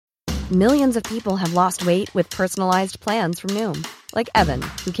Millions of people have lost weight with personalized plans from Noom. Like Evan,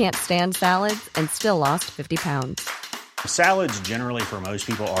 who can't stand salads and still lost 50 pounds. Salads generally for most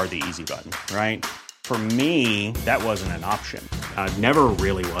people are the easy button, right? For me, that wasn't an option. I never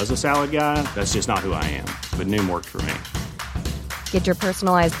really was a salad guy. That's just not who I am. But Noom worked for me. Get your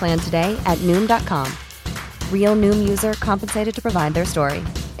personalized plan today at Noom.com. Real Noom user compensated to provide their story.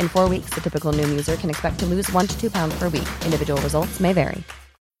 In 4 weeks, the typical Noom user can expect to lose 1 to 2 pounds per week. Individual results may vary.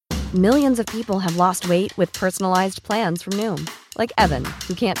 Millions of people have lost weight with personalized plans from Noom. Like Evan,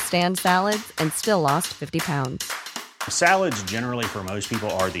 who can't stand salads and still lost 50 pounds. Salads generally for most people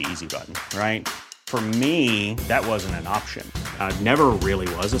are the easy button, right? For me, that wasn't an option. I never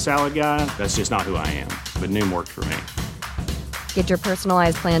really was a salad guy. That's just not who I am. But Noom worked for me. Get your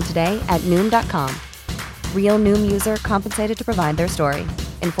personalized plan today at Noom.com. Real Noom user compensated to provide their story.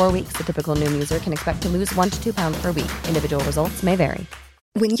 In 4 weeks, the typical Noom user can expect to lose 1 to 2 pounds per week. Individual results may vary.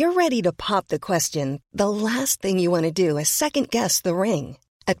 When you're ready to pop the question, the last thing you want to do is second-guess the ring.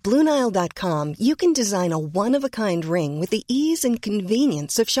 At BlueNile.com, you can design a one-of-a-kind ring with the ease and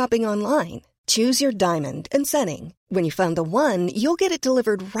convenience of shopping online. Choose your diamond and setting. When you find the one, you'll get it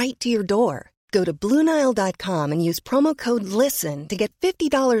delivered right to your door. Go to BlueNile.com and use promo code LISTEN to get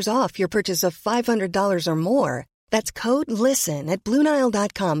 $50 off your purchase of $500 or more. That's code LISTEN at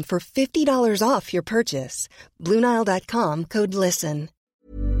BlueNile.com for $50 off your purchase. BlueNile.com, code LISTEN.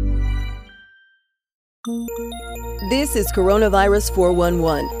 This is Coronavirus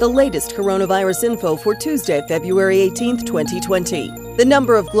 411, the latest coronavirus info for Tuesday, February 18th, 2020. The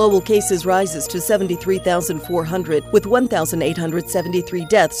number of global cases rises to 73,400, with 1,873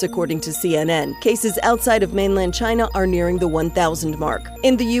 deaths, according to CNN. Cases outside of mainland China are nearing the 1,000 mark.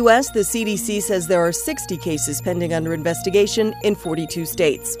 In the U.S., the CDC says there are 60 cases pending under investigation in 42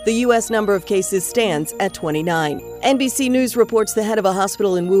 states. The U.S. number of cases stands at 29. NBC News reports the head of a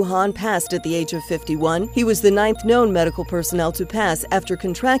hospital in Wuhan passed at the age of 51. He was the 9th known medical personnel to pass after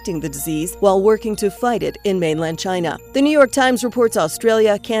contracting the disease while working to fight it in mainland China. The New York Times reports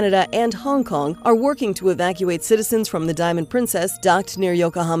Australia, Canada, and Hong Kong are working to evacuate citizens from the Diamond Princess docked near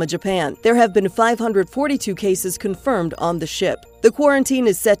Yokohama, Japan. There have been 542 cases confirmed on the ship. The quarantine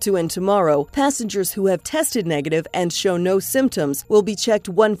is set to end tomorrow. Passengers who have tested negative and show no symptoms will be checked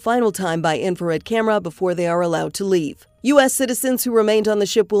one final time by infrared camera before they are allowed to leave. U.S. citizens who remained on the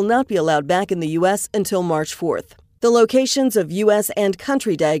ship will not be allowed back in the U.S. until March 4th. The locations of U.S. and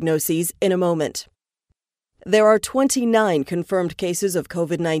country diagnoses in a moment. There are 29 confirmed cases of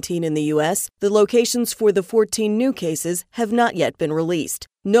COVID-19 in the U.S. The locations for the 14 new cases have not yet been released.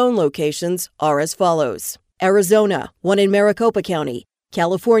 Known locations are as follows: Arizona, 1 in Maricopa County;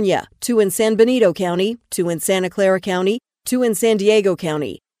 California, 2 in San Benito County, 2 in Santa Clara County, 2 in San Diego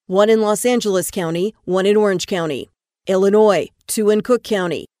County; 1 in Los Angeles County, 1 in Orange County; Illinois, 2 in Cook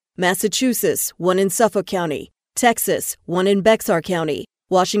County; Massachusetts, 1 in Suffolk County; Texas, 1 in Bexar County;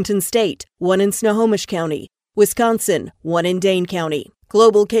 Washington State, 1 in Snohomish County; Wisconsin, 1 in Dane County.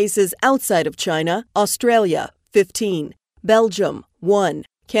 Global cases outside of China: Australia, 15; Belgium, 1;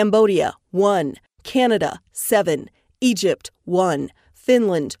 Cambodia, 1; Canada, 7; Egypt, 1;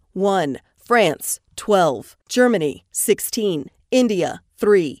 Finland, 1; France, 12; Germany, 16; India,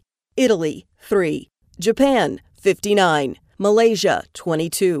 3; Italy, 3; Japan, 59; Malaysia,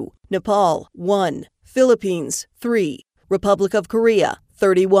 22; Nepal, 1; Philippines, 3; Republic of Korea,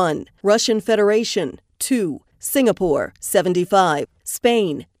 31; Russian Federation, 2; Singapore, 75;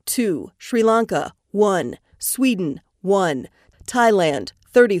 Spain, 2; Sri Lanka, 1; Sweden, 1; Thailand,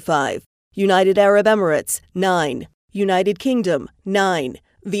 35; United Arab Emirates, 9; United Kingdom, 9;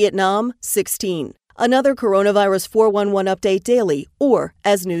 Vietnam, 16. Another Coronavirus 411 update daily or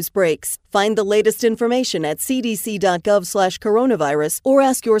as news breaks. Find the latest information at cdc.gov/coronavirus or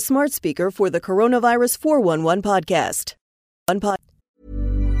ask your smart speaker for the Coronavirus 411 podcast.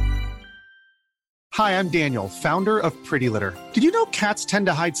 Hi, I'm Daniel, founder of Pretty Litter. Did you know cats tend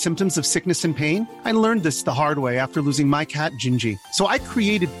to hide symptoms of sickness and pain? I learned this the hard way after losing my cat, Gingy. So I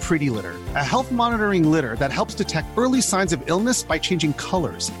created Pretty Litter, a health monitoring litter that helps detect early signs of illness by changing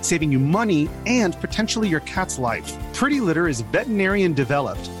colors, saving you money and potentially your cat's life. Pretty Litter is veterinarian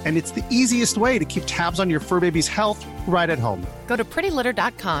developed, and it's the easiest way to keep tabs on your fur baby's health right at home. Go to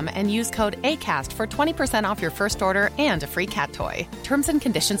prettylitter.com and use code ACAST for 20% off your first order and a free cat toy. Terms and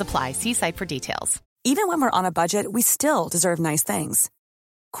conditions apply. See site for details. Even when we're on a budget, we still deserve nice things.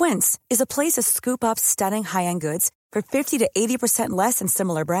 Quince is a place to scoop up stunning high-end goods for 50 to 80% less than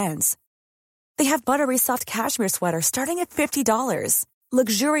similar brands. They have buttery soft cashmere sweaters starting at $50,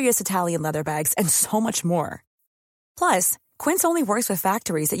 luxurious Italian leather bags, and so much more. Plus, Quince only works with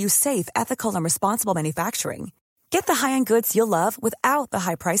factories that use safe, ethical, and responsible manufacturing. Get the high-end goods you'll love without the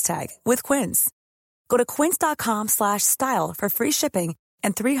high price tag with Quince. Go to quince.com/style for free shipping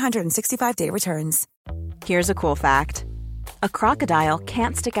and 365-day returns. Here's a cool fact. A crocodile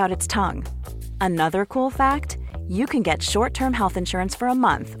can't stick out its tongue. Another cool fact, you can get short-term health insurance for a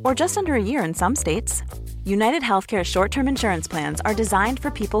month or just under a year in some states. United Healthcare short-term insurance plans are designed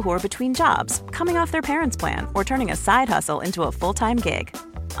for people who are between jobs, coming off their parents' plan, or turning a side hustle into a full-time gig.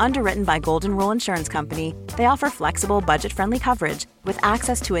 Underwritten by Golden Rule Insurance Company, they offer flexible, budget-friendly coverage with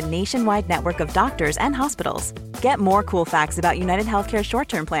access to a nationwide network of doctors and hospitals. Get more cool facts about United Healthcare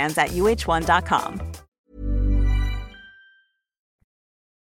short-term plans at uh1.com.